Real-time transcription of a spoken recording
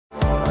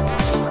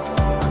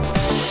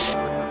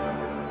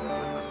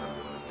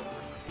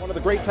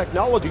great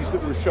technologies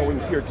that we're showing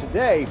here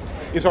today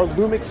is our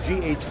LUMIX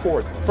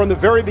GH4. From the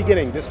very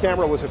beginning, this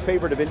camera was a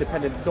favorite of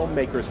independent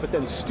filmmakers, but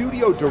then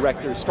studio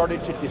directors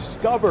started to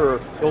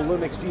discover the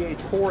LUMIX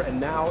GH4, and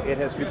now it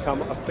has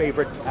become a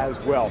favorite as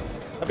well.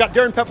 I've got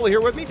Darren Pepple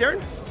here with me. Darren,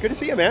 good to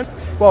see you, man.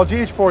 Well,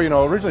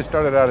 GH4, originally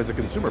started out as a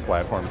consumer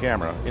platform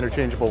camera,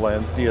 interchangeable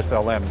lens,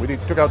 DSLM. We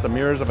took out the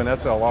mirrors of an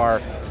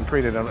SLR and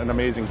created an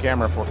amazing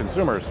camera for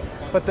consumers.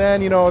 But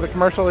then, the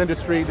commercial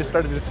industry just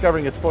started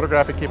discovering its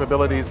photographic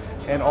capabilities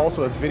and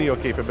also its video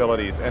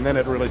capabilities, and then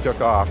it really took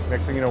off.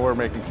 Next thing you know, we're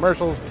making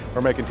commercials,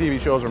 we're making TV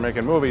shows, we're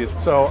making movies.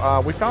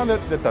 So we found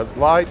that the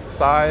light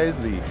size,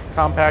 the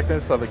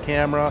compactness of the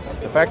camera,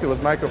 the fact that it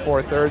was micro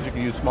four thirds, you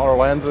can use smaller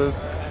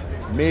lenses,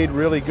 made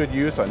really good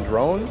use on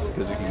drones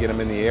because you can get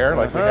them in the air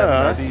like we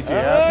have in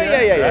our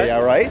DJI.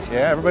 Right?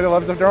 Yeah, everybody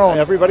loves a drone.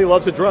 Everybody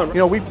loves a drone.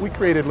 We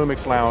created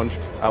Lumix Lounge,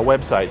 a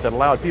website that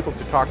allowed people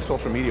to talk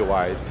social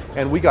media-wise,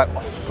 and we got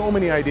so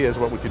many ideas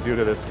what we could do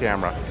to this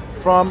camera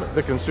from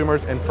the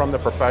consumers and from the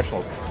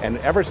professionals. And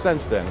ever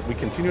since then, we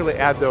continually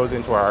add those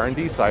into our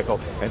R&D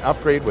cycle and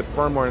upgrade with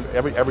firmware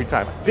every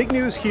time. Big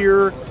news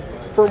here.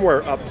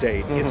 Firmware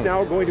update. It's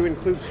now going to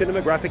include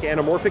cinematographic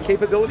anamorphic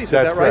capabilities,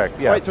 That's is that right?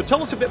 correct, yeah. Right, so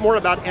tell us a bit more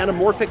about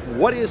anamorphic.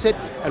 What is it,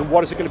 and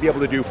what is it going to be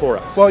able to do for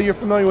us? Well, you're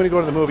familiar when you go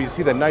to the movies, you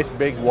see that nice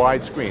big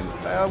wide screen.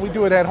 We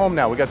do it at home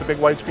now. We got the big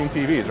widescreen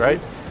TVs,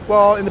 right?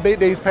 Well, in the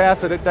days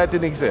past, that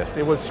didn't exist.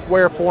 It was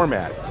square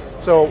format.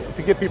 So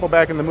to get people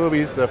back in the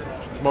movies, the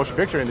motion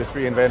picture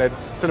industry invented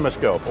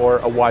CinemaScope, or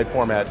a wide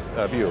format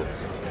view.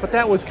 But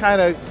that was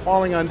kind of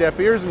falling on deaf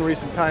ears in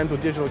recent times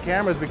with digital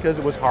cameras because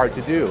it was hard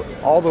to do.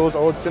 All those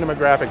old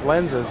cinematographic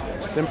lenses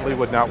simply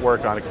would not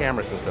work on a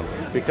camera system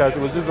because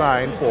it was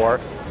designed for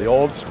the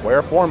old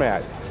square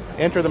format.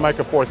 Enter the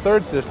micro four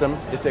thirds system,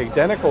 it's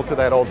identical to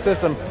that old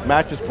system,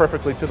 matches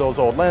perfectly to those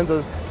old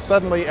lenses.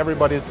 Suddenly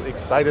everybody's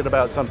excited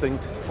about something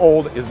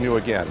old is new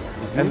again.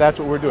 And that's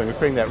what we're doing. We're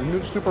creating that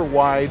new super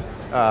wide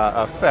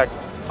effect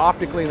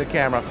optically in the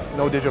camera,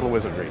 no digital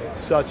wizardry.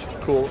 Such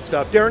cool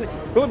stuff. Darren,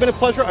 really been a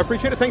pleasure. I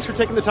appreciate it. Thanks for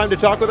taking the time to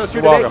talk with us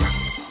here You're today.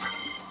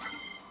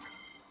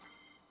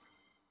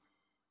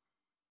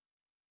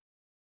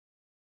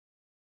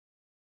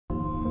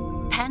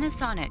 welcome.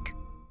 Panasonic